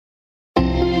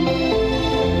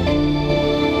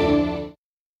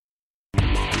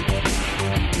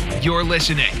You're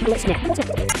listening to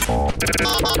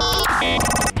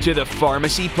the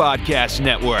Pharmacy Podcast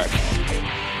Network.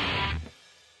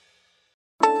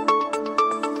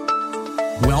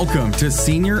 Welcome to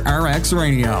Senior RX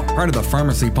Radio, part of the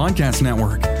Pharmacy Podcast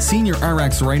Network. Senior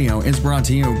RX Radio is brought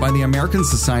to you by the American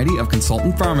Society of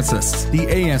Consultant Pharmacists, the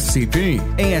ASCP.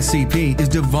 ASCP is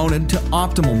devoted to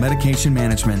optimal medication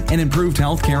management and improved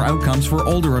healthcare outcomes for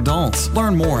older adults.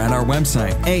 Learn more at our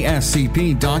website,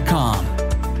 ascp.com.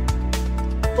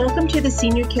 Welcome to the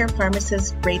Senior Care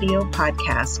Pharmacist Radio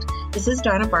Podcast. This is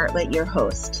Donna Bartlett, your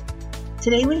host.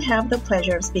 Today we have the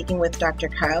pleasure of speaking with Dr.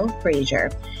 Kyle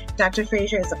Frasier. Dr.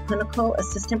 Frasier is a clinical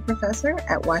assistant professor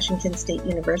at Washington State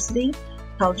University,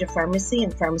 College of Pharmacy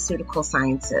and Pharmaceutical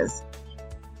Sciences.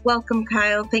 Welcome,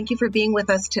 Kyle. Thank you for being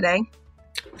with us today.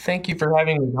 Thank you for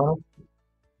having me, Donna.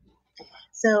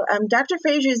 So Dr.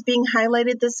 Frasier is being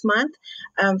highlighted this month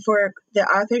for the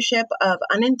authorship of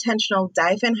Unintentional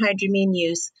Diphenhydramine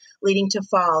Use Leading to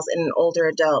Falls in an Older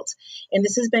Adult. And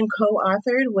this has been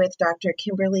co-authored with Dr.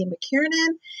 Kimberly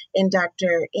McKiernan and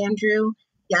Dr. Andrew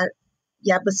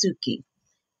Yabasuki.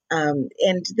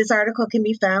 And this article can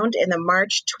be found in the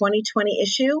March 2020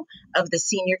 issue of the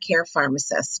Senior Care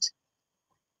Pharmacist.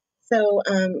 So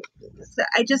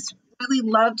I just really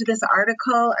loved this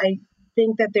article. I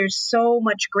think that there's so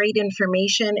much great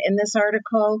information in this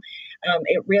article.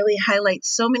 It really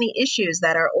highlights so many issues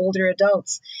that our older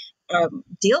adults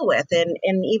deal with,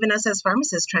 and even us as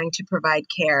pharmacists trying to provide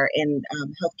care in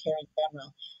healthcare in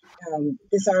general.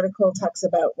 This article talks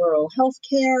about rural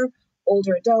healthcare,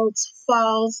 older adults,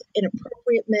 falls,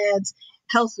 inappropriate meds,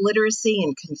 health literacy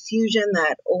and confusion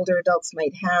that older adults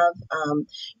might have,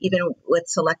 even with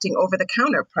selecting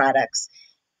over-the-counter products,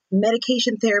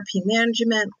 medication therapy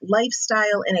management,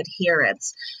 lifestyle, and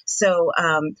adherence. So,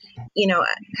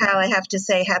 Kyle, I have to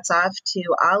say hats off to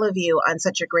all of you on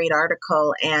such a great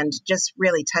article and just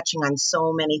really touching on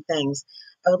so many things.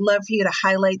 I would love for you to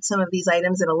highlight some of these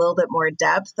items in a little bit more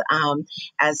depth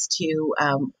as to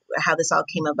how this all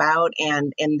came about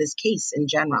and in this case in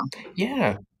general.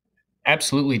 Yeah.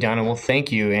 Absolutely, Donna. Well,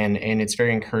 thank you, and it's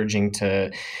very encouraging to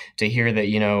hear that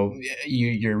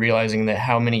you're realizing that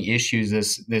how many issues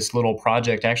this little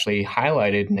project actually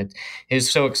highlighted, and it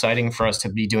is so exciting for us to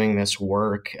be doing this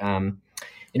work. And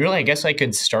really, I guess I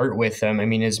could start with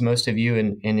as most of you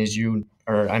and as you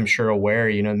are, I'm sure,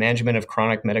 aware, management of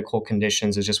chronic medical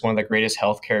conditions is just one of the greatest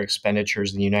healthcare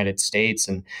expenditures in the United States,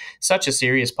 and such a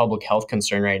serious public health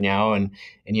concern right now. And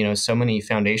so many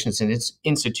foundations and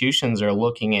institutions are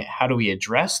looking at how do we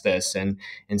address this. And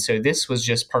so this was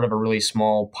just part of a really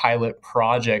small pilot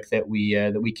project that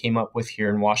we came up with here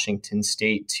in Washington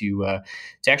State to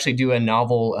actually do a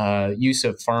novel use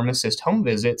of pharmacist home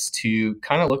visits to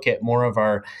kind of look at more of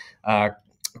our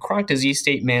chronic disease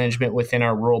state management within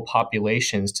our rural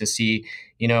populations to see,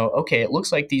 okay, it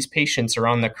looks like these patients are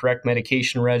on the correct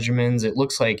medication regimens. It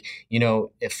looks like,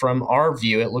 from our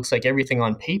view, it looks like everything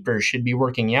on paper should be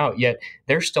working out, yet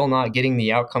they're still not getting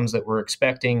the outcomes that we're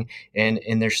expecting. And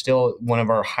they're still one of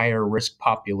our higher risk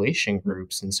population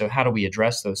groups. And so how do we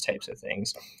address those types of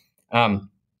things?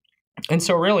 And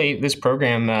so really, this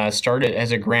program started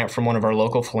as a grant from one of our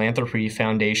local philanthropy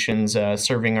foundations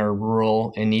serving our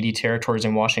rural and needy territories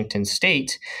in Washington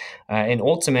State. And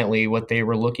ultimately, what they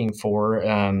were looking for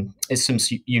is some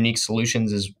unique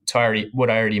solutions as to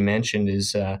what I already mentioned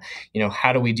is,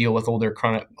 how do we deal with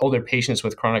older patients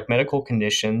with chronic medical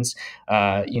conditions,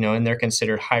 and they're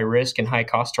considered high risk and high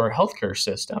cost to our healthcare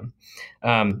system.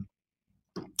 And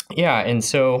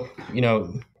so,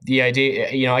 the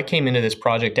idea, I came into this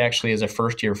project actually as a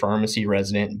first-year pharmacy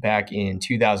resident back in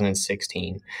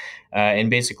 2016. And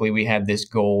basically, we had this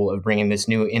goal of bringing this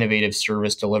new innovative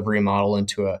service delivery model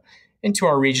into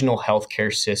our regional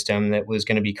healthcare system that was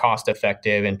going to be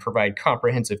cost-effective and provide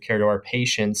comprehensive care to our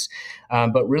patients.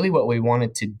 But really what we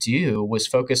wanted to do was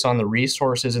focus on the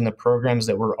resources and the programs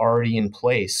that were already in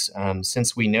place,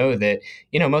 since we know that,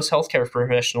 most healthcare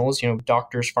professionals,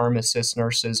 doctors, pharmacists,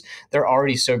 nurses, they're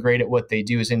already so great at what they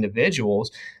do as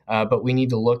individuals, but we need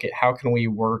to look at how can we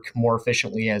work more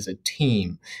efficiently as a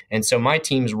team. And so my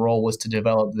team's role was to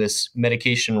develop this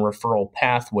medication referral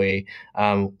pathway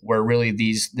where really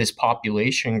this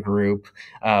population group,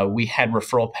 we had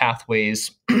referral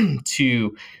pathways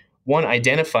to one,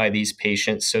 identify these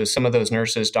patients. So some of those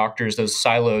nurses, doctors, those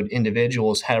siloed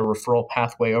individuals had a referral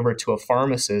pathway over to a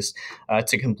pharmacist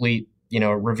to complete,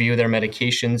 review their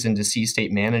medications and disease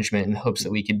state management in hopes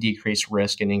that we could decrease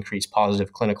risk and increase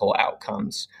positive clinical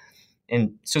outcomes.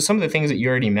 And so some of the things that you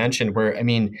already mentioned were,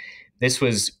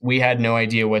 we had no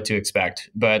idea what to expect,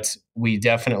 but we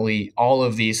definitely, all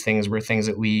of these things were things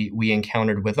that we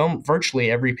encountered with virtually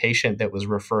every patient that was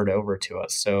referred over to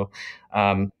us. So,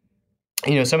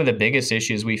 some of the biggest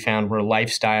issues we found were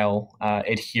lifestyle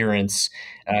adherence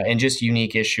and just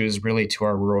unique issues really to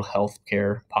our rural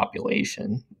healthcare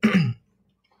population.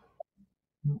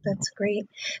 That's great.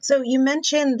 So you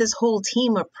mentioned this whole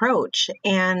team approach,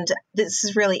 and this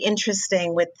is really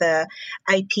interesting with the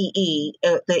IPE,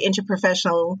 the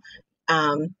interprofessional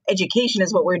education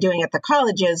is what we're doing at the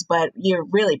colleges, but you're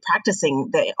really practicing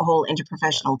the whole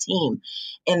interprofessional team.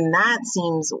 And that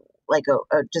seems like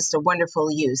just a wonderful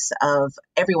use of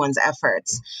everyone's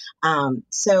efforts.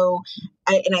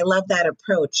 I love that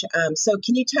approach. So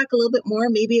can you talk a little bit more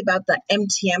maybe about the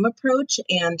MTM approach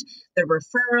and the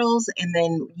referrals, and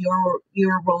then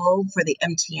your role for the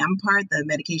MTM part, the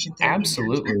medication therapy?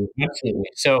 Absolutely.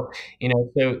 So,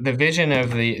 so the vision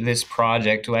of this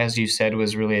project, as you said,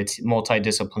 was really a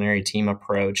multidisciplinary team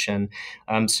approach. And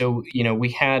so, we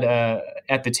had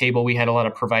at the table, we had a lot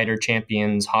of provider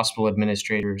champions, hospital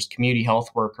administrators, community health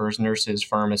workers, nurses,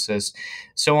 pharmacists,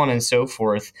 so on and so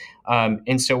forth.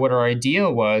 And so what our idea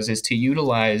is to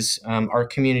utilize our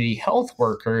community health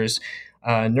workers,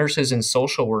 nurses and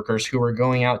social workers who are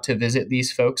going out to visit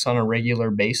these folks on a regular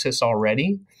basis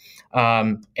already.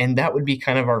 And that would be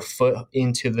kind of our foot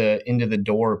into the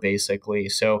door, basically.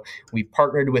 So we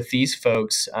partnered with these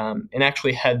folks and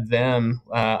actually had them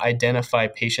identify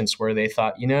patients where they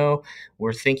thought,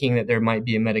 we're thinking that there might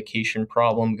be a medication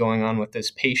problem going on with this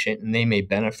patient, and they may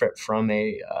benefit from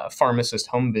a pharmacist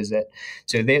home visit.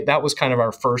 So that was kind of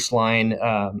our first line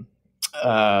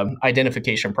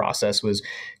identification process, was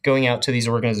going out to these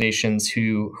organizations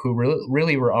who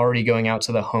really were already going out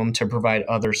to the home to provide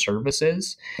other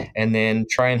services, and then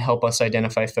try and help us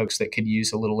identify folks that could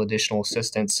use a little additional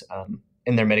assistance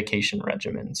in their medication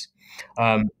regimens.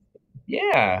 And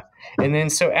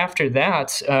then so after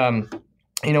that,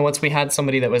 once we had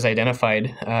somebody that was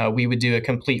identified, we would do a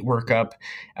complete workup,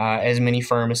 as many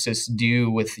pharmacists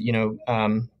do with,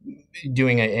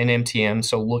 doing an MTM.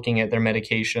 So looking at their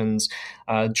medications,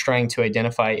 trying to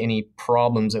identify any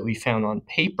problems that we found on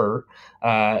paper,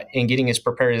 and getting as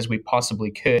prepared as we possibly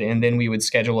could. And then we would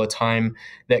schedule a time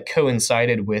that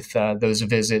coincided with those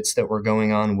visits that were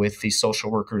going on with the social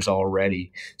workers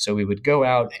already. So we would go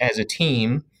out as a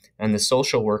team, and the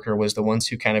social worker was the ones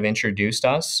who kind of introduced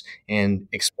us and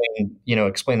explain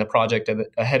the project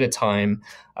ahead of time,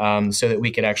 so that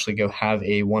we could actually go have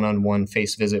a one-on-one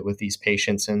face visit with these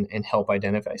patients and help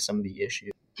identify some of the issues.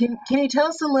 Can you tell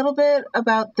us a little bit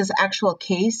about this actual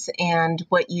case and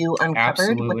what you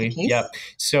uncovered with the case? Yep.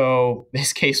 So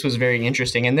this case was very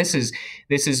interesting, and this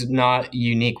is not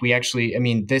unique. We actually,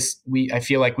 I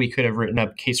feel like we could have written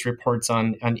up case reports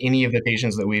on any of the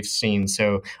patients that we've seen.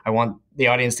 So I want the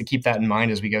audience to keep that in mind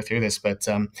as we go through this. But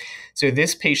so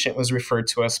this patient was referred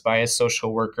to us by a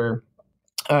social worker.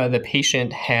 The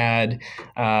patient had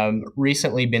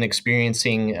recently been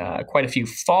experiencing quite a few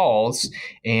falls,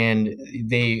 and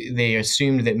they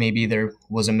assumed that maybe there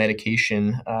was a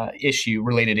medication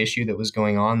related issue that was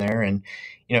going on there. And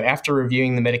after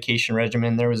reviewing the medication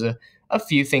regimen, there was a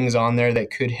few things on there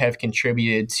that could have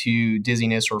contributed to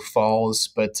dizziness or falls,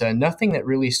 but nothing that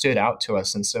really stood out to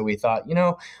us. And so we thought,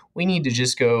 we need to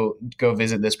just go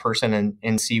visit this person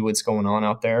and see what's going on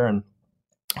out there. And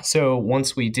so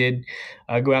once we did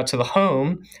go out to the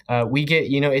home, we get,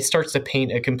 it starts to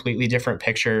paint a completely different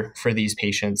picture for these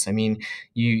patients.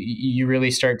 You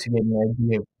really start to get an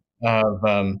idea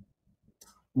of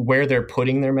where they're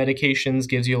putting their medications,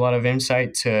 gives you a lot of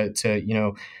insight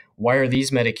to why are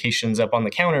these medications up on the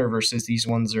counter versus these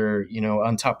ones are,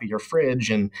 on top of your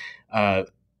fridge. And,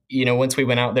 once we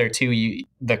went out there too,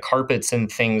 the carpets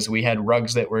and things, we had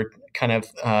rugs that were kind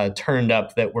of turned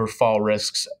up that were fall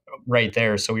risks right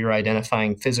there. So we were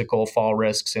identifying physical fall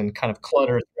risks and kind of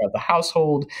clutter throughout the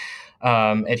household,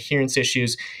 adherence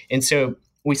issues. And so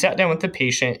we sat down with the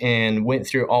patient and went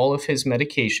through all of his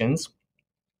medications.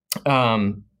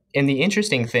 And the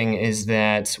interesting thing is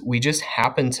that we just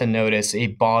happened to notice a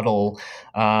bottle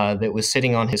that was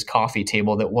sitting on his coffee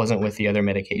table that wasn't with the other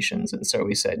medications. And so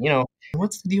we said,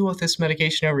 what's the deal with this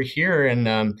medication over here?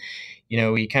 And,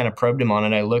 we kind of probed him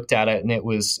on it. I looked at it, and it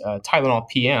was Tylenol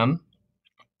PM.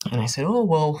 And I said, oh,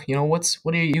 well,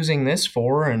 what are you using this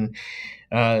for? And,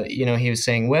 he was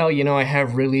saying, well, I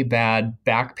have really bad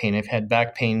back pain. I've had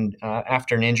back pain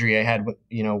after an injury I had,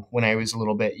 when I was a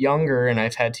little bit younger, and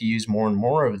I've had to use more and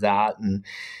more of that. And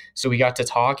so we got to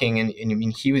talking, and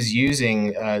he was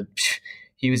using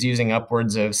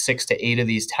upwards of 6 to 8 of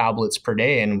these tablets per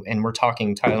day. And we're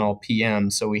talking Tylenol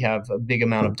PM. So we have a big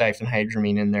amount of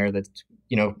diphenhydramine in there that's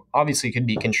obviously could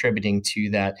be contributing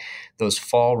to those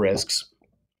fall risks.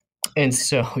 And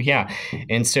so,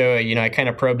 I kind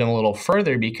of probed him a little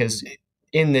further because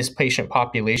in this patient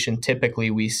population,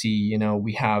 typically we see,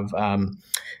 we have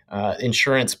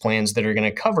insurance plans that are going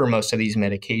to cover most of these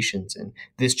medications. And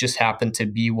this just happened to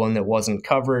be one that wasn't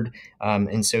covered.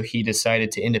 And so he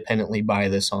decided to independently buy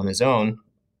this on his own,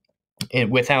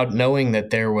 and without knowing that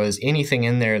there was anything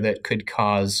in there that could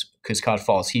cause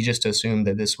falls. He just assumed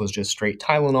that this was just straight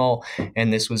Tylenol,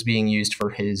 and this was being used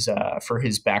for his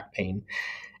back pain.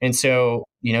 And so,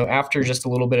 after just a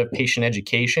little bit of patient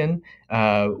education,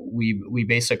 we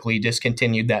basically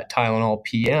discontinued that Tylenol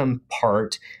PM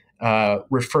part,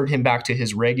 referred him back to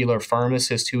his regular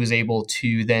pharmacist, who was able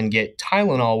to then get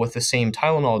Tylenol with the same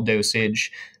Tylenol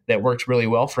dosage that worked really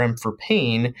well for him for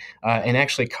pain, and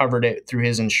actually covered it through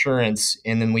his insurance.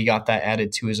 And then we got that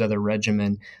added to his other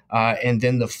regimen. And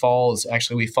then the falls,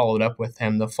 actually, we followed up with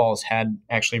him. The falls had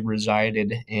actually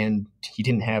resided, and he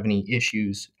didn't have any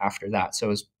issues after that. So it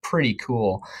was pretty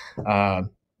cool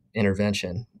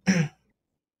intervention.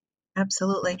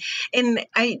 Absolutely. And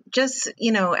I just,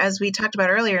 as we talked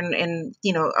about earlier, and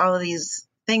all of these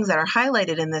things that are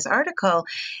highlighted in this article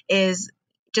is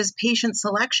just patient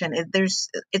selection. It's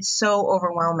so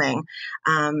overwhelming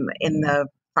in the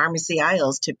pharmacy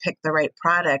aisles to pick the right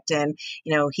product. And,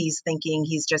 he's thinking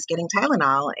he's just getting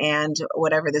Tylenol and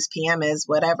whatever this PM is,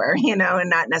 whatever, and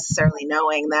not necessarily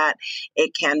knowing that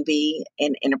it can be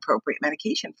an inappropriate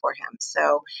medication for him.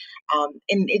 So,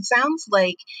 and it sounds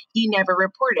like he never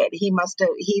reported. He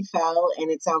fell,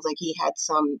 and it sounds like he had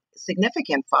some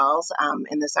significant falls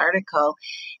in this article,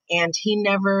 and he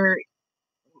never,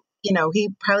 he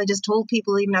probably just told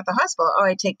people even at the hospital,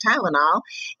 I take Tylenol,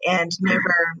 and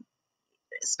never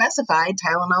specified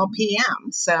Tylenol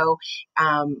PM. So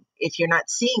if you're not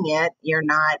seeing it, you're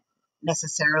not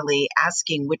necessarily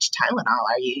asking which Tylenol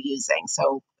are you using.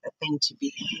 So a thing to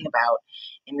be thinking about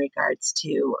in regards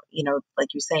to, like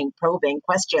you're saying, probing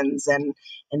questions and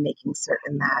making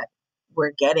certain that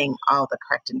we're getting all the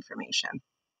correct information.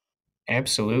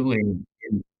 Absolutely.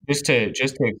 Just to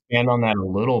expand on that a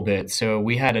little bit. So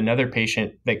we had another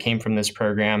patient that came from this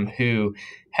program who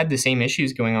had the same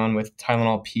issues going on with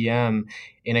Tylenol PM.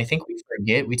 And I think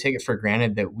we take it for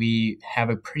granted that we have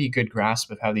a pretty good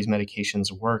grasp of how these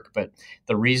medications work. But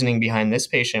the reasoning behind this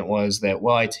patient was that,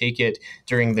 I take it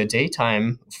during the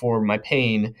daytime for my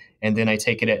pain, and then I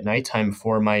take it at nighttime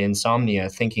for my insomnia,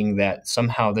 thinking that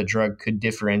somehow the drug could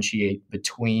differentiate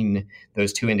between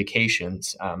those two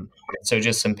indications. So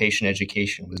just some patient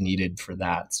education was needed for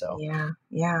that. So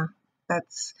yeah.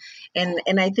 That's,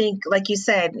 and I think, like you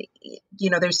said,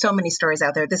 there's so many stories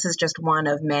out there. This is just one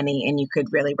of many, and you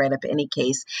could really write up any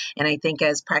case. And I think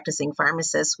as practicing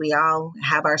pharmacists, we all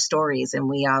have our stories and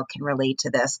we all can relate to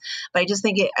this. But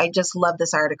I just love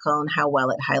this article and how well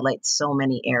it highlights so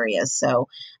many areas. So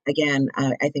again,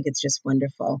 I think it's just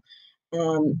wonderful.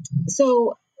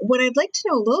 So what I'd like to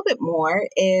know a little bit more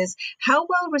is how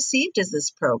well received is this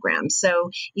program?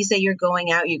 So you say you're going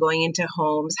into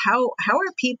homes. How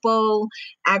are people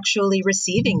actually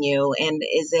receiving you? And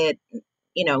is it,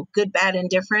 good, bad,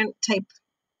 indifferent type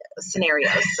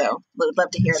scenarios? So would love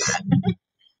to hear that.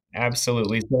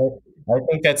 Absolutely. So I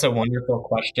think that's a wonderful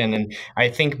question. And I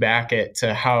think back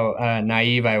to how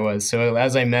naive I was. So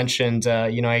as I mentioned,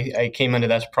 I came into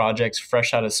this project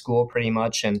fresh out of school pretty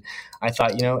much. And I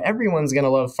thought, everyone's going to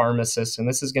love pharmacists, and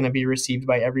this is going to be received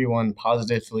by everyone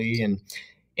positively. And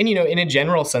in a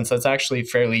general sense, that's actually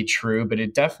fairly true, but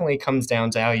it definitely comes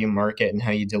down to how you market and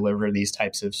how you deliver these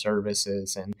types of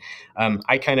services. And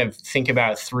I kind of think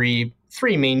about three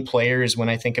main players when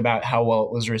I think about how well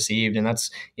it was received. And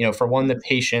that's, for one, the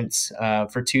patients,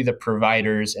 for two, the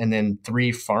providers, and then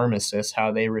three, pharmacists,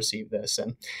 how they receive this.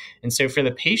 And so for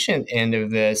the patient end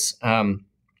of this,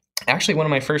 actually, one of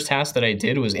my first tasks that I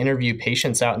did was interview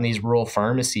patients out in these rural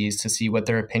pharmacies to see what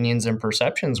their opinions and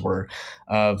perceptions were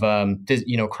of,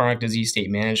 chronic disease state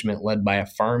management led by a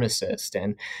pharmacist.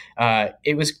 And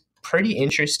it was pretty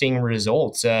interesting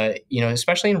results,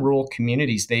 especially in rural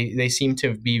communities. They seem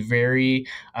to be very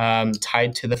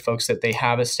tied to the folks that they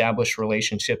have established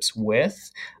relationships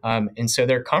with. And so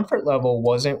their comfort level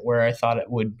wasn't where I thought it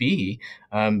would be.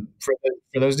 For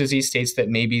those disease states that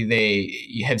maybe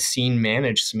they have seen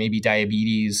managed, so maybe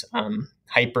diabetes,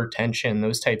 hypertension,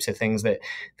 those types of things that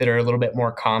are a little bit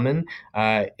more common.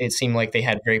 It seemed like they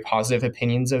had very positive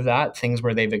opinions of that, things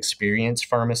where they've experienced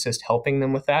pharmacists helping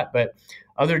them with that. But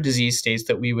other disease states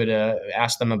that we would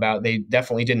ask them about, they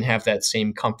definitely didn't have that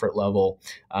same comfort level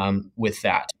with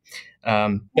that.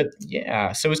 But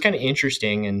yeah, so it was kind of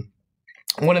interesting. And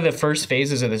one of the first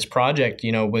phases of this project,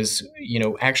 was,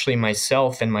 actually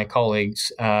myself and my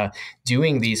colleagues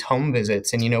doing these home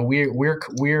visits. And,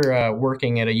 we're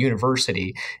working at a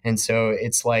university. And so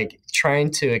it's like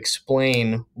trying to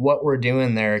explain what we're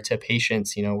doing there to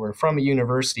patients. We're from a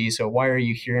university, so why are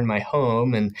you here in my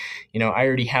home? And, I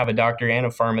already have a doctor and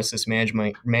a pharmacist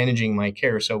managing my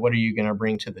care. So what are you going to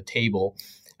bring to the table?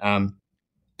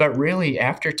 But really,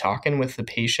 after talking with the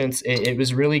patients, it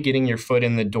was really getting your foot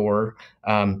in the door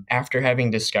after having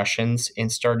discussions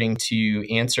and starting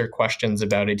to answer questions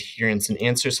about adherence and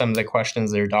answer some of the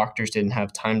questions their doctors didn't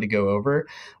have time to go over.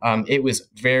 It was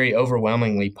very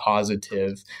overwhelmingly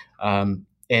positive. And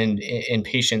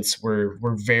patients were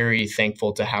very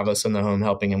thankful to have us in the home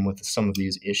helping them with some of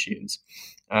these issues.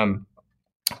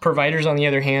 Providers, on the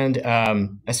other hand,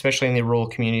 especially in the rural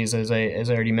communities, as I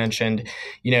already mentioned,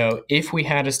 if we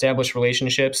had established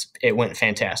relationships, it went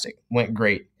fantastic, went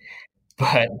great.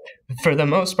 But for the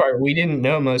most part, we didn't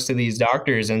know most of these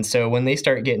doctors. And so when they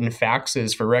start getting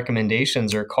faxes for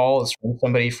recommendations or calls from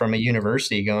somebody from a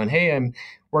university going, "Hey, I'm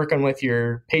working with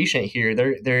your patient here,"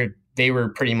 they were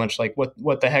pretty much like,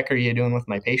 what the heck are you doing with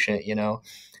my patient?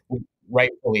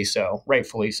 Rightfully so.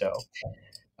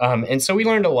 And so we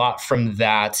learned a lot from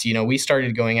that. We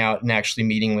started going out and actually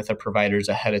meeting with the providers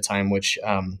ahead of time, which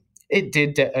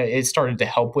it started to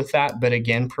help with that. But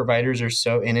again, providers are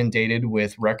so inundated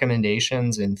with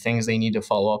recommendations and things they need to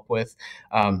follow up with.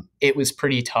 It was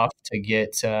pretty tough to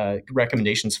get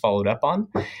recommendations followed up on.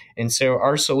 And so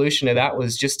our solution to that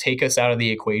was just take us out of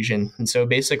the equation. And so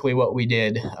basically what we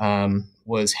did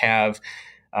was have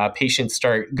patients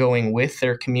start going with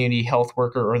their community health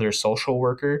worker or their social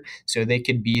worker so they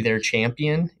could be their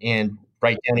champion and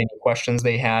write down any questions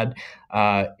they had,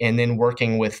 and then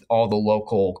working with all the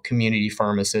local community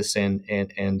pharmacists and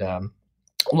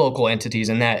local entities.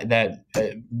 And that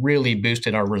really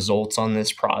boosted our results on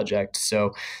this project.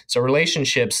 So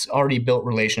relationships, already built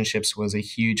relationships, was a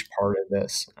huge part of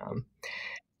this.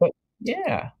 But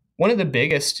yeah, one of the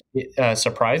biggest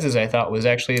surprises I thought was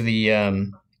actually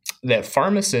that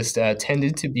pharmacists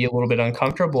tended to be a little bit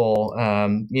uncomfortable,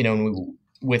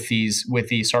 with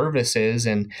these services,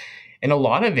 and a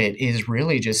lot of it is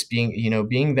really just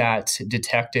being that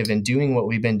detective and doing what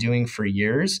we've been doing for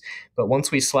years. But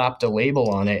once we slapped a label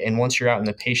on it, and once you're out in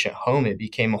the patient home, it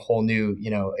became a whole new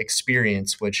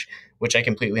experience, which I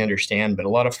completely understand. But a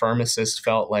lot of pharmacists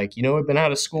felt like, I've been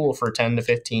out of school for 10 to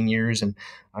 15 years, and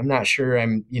I'm not sure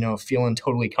I'm feeling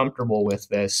totally comfortable with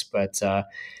this, but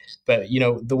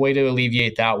the way to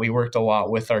alleviate that, we worked a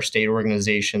lot with our state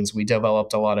organizations. We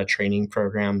developed a lot of training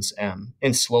programs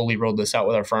and slowly rolled this out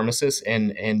with our pharmacists.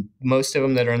 And most of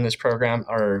them that are in this program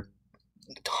are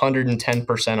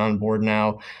 110% on board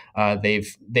now.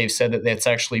 They've said that that's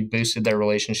actually boosted their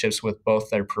relationships with both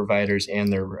their providers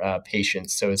and their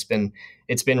patients. So it's been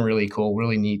really cool,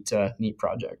 really neat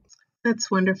project. That's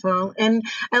wonderful. And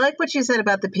I like what you said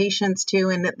about the patients too,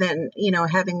 and then,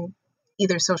 having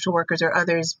either social workers or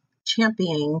others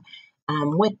championing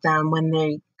with them when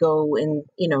they go and,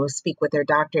 speak with their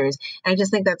doctors. And I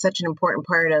just think that's such an important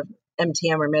part of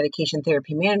MTM or medication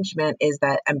therapy management, is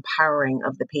that empowering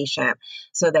of the patient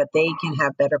so that they can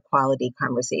have better quality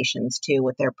conversations too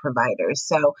with their providers.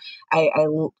 So I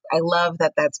love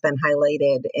that that's been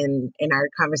highlighted in our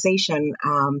conversation,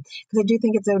 because I do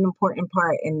think it's an important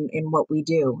part in what we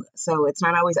do. So it's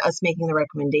not always us making the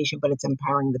recommendation, but it's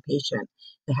empowering the patient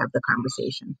to have the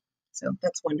conversation. So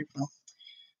that's wonderful.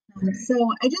 So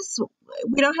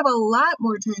we don't have a lot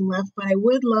more time left, but I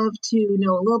would love to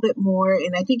know a little bit more.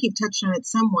 And I think you've touched on it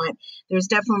somewhat. There's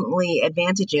definitely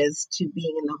advantages to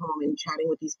being in the home and chatting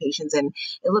with these patients. And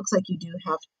it looks like you do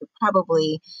have to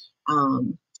probably,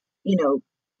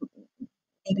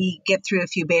 maybe get through a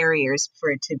few barriers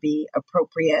for it to be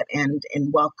appropriate and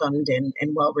welcomed and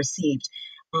well received.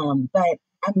 But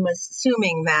I'm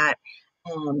assuming that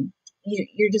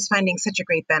you're just finding such a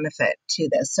great benefit to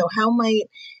this. So how might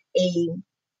a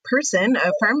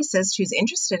pharmacist who's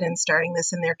interested in starting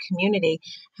this in their community,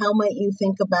 how might you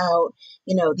think about,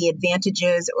 the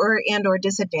advantages or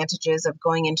disadvantages of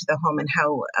going into the home, and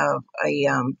how a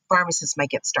pharmacist might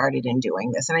get started in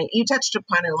doing this? And you touched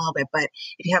upon it a little bit, but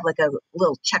if you have like a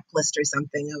little checklist or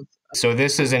something of. So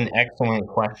this is an excellent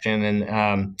question.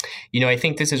 And, I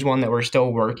think this is one that we're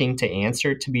still working to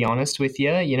answer, to be honest with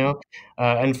you.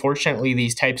 Unfortunately,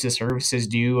 these types of services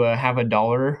do have a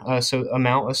dollar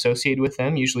amount associated with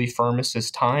them, usually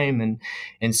pharmacist time.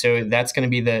 And so that's going to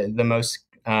be the most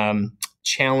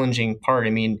challenging part.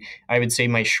 I mean, I would say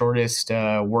my shortest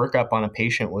workup on a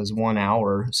patient was 1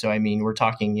 hour. So, we're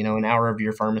talking, an hour of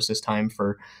your pharmacist time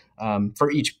for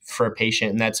a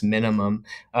patient, and that's minimum.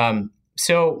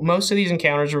 So most of these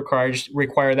encounters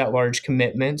require that large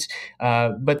commitment.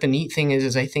 But the neat thing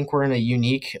is I think we're in a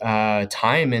unique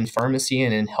time in pharmacy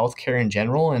and in healthcare in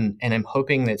general. And I'm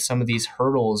hoping that some of these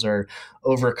hurdles are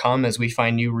overcome as we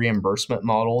find new reimbursement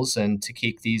models and to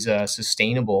keep these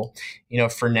sustainable.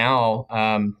 For now,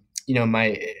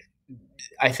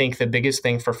 I think the biggest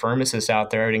thing for pharmacists out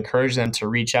there, I'd encourage them to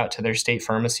reach out to their state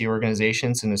pharmacy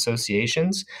organizations and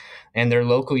associations and their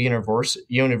local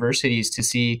universities to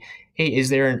see, hey, is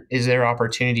there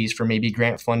opportunities for maybe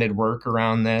grant-funded work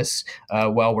around this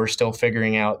while we're still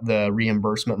figuring out the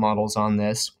reimbursement models on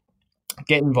this?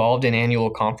 Get involved in annual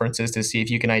conferences to see if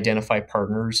you can identify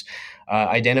partners,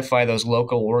 identify those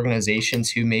local organizations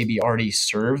who maybe already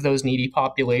serve those needy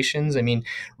populations. I mean,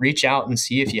 reach out and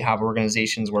see if you have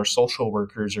organizations where social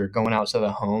workers are going out to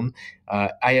the home.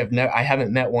 I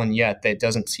haven't met one yet that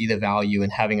doesn't see the value in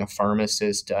having a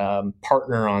pharmacist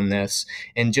partner on this,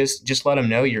 and just let them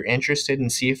know you're interested and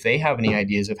see if they have any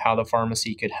ideas of how the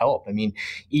pharmacy could help. I mean,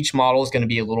 each model is going to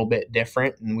be a little bit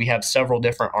different, and we have several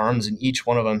different arms, and each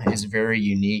one of them is very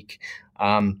unique.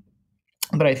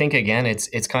 But I think, again,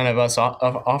 it's kind of us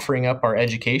offering up our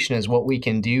education as what we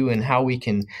can do and how we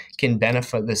can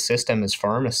benefit the system as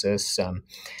pharmacists.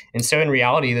 And so in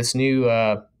reality, this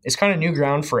it's kind of new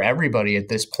ground for everybody at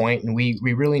this point. And we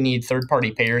really need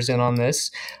third-party payers in on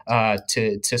this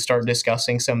to start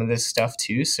discussing some of this stuff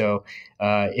too. So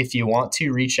if you want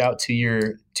to reach out to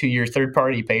your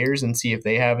third-party payers and see if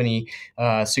they have any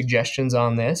suggestions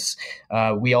on this.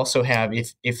 We also have,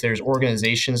 if there's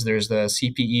organizations, there's the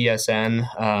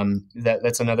CPESN.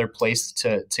 That's another place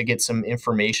to get some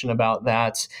information about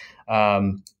that.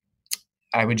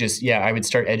 I would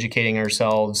start educating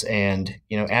ourselves, and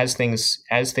as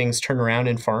things turn around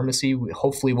in pharmacy,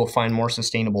 hopefully we'll find more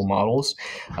sustainable models.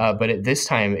 But at this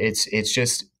time, it's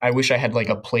just, I wish I had like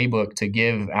a playbook to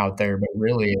give out there, but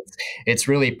really it's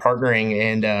really partnering,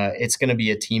 and it's going to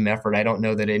be a team effort. I don't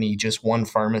know that just one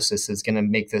pharmacist is going to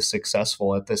make this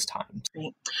successful at this time.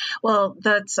 Great. Well,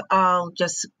 that's all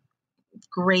just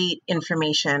great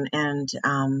information, and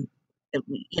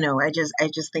I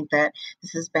just think that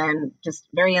this has been just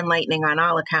very enlightening on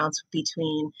all accounts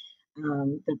between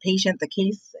the patient, the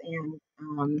case,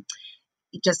 and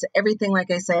just everything, like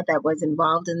I said, that was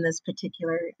involved in this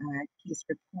particular case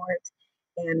report,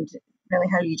 and really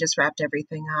how you just wrapped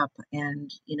everything up,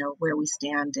 and where we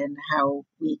stand and how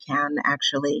we can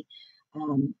actually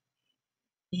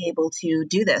be able to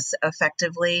do this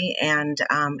effectively, and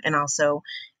also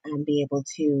be able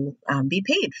to be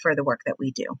paid for the work that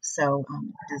we do. So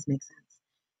it does make sense.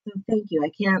 So thank you. I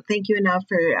can't thank you enough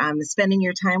for spending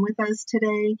your time with us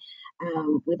today.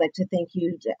 We'd like to thank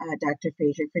you, Dr.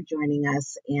 Frasier, for joining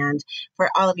us and for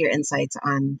all of your insights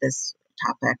on this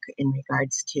topic in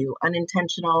regards to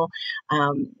unintentional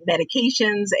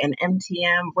medications and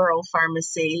MTM, rural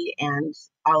pharmacy, and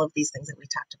all of these things that we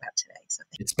talked about today. So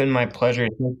it's been my pleasure.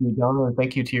 Thank you, Donna, and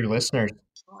thank you to your listeners.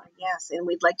 Yes, and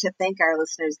we'd like to thank our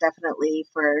listeners definitely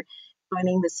for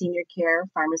joining the Senior Care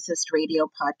Pharmacist Radio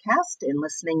podcast and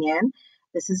listening in.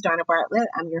 This is Donna Bartlett.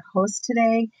 I'm your host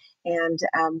today, and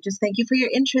just thank you for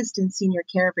your interest in senior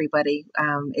care, everybody.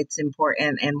 It's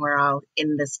important, and we're all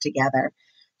in this together.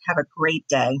 Have a great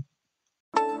day.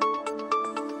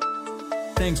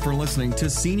 Thanks for listening to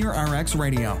Senior RX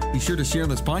Radio. Be sure to share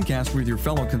this podcast with your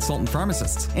fellow consultant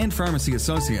pharmacists and pharmacy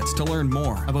associates to learn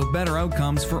more about better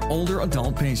outcomes for older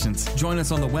adult patients. Join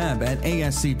us on the web at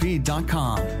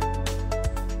ascp.com.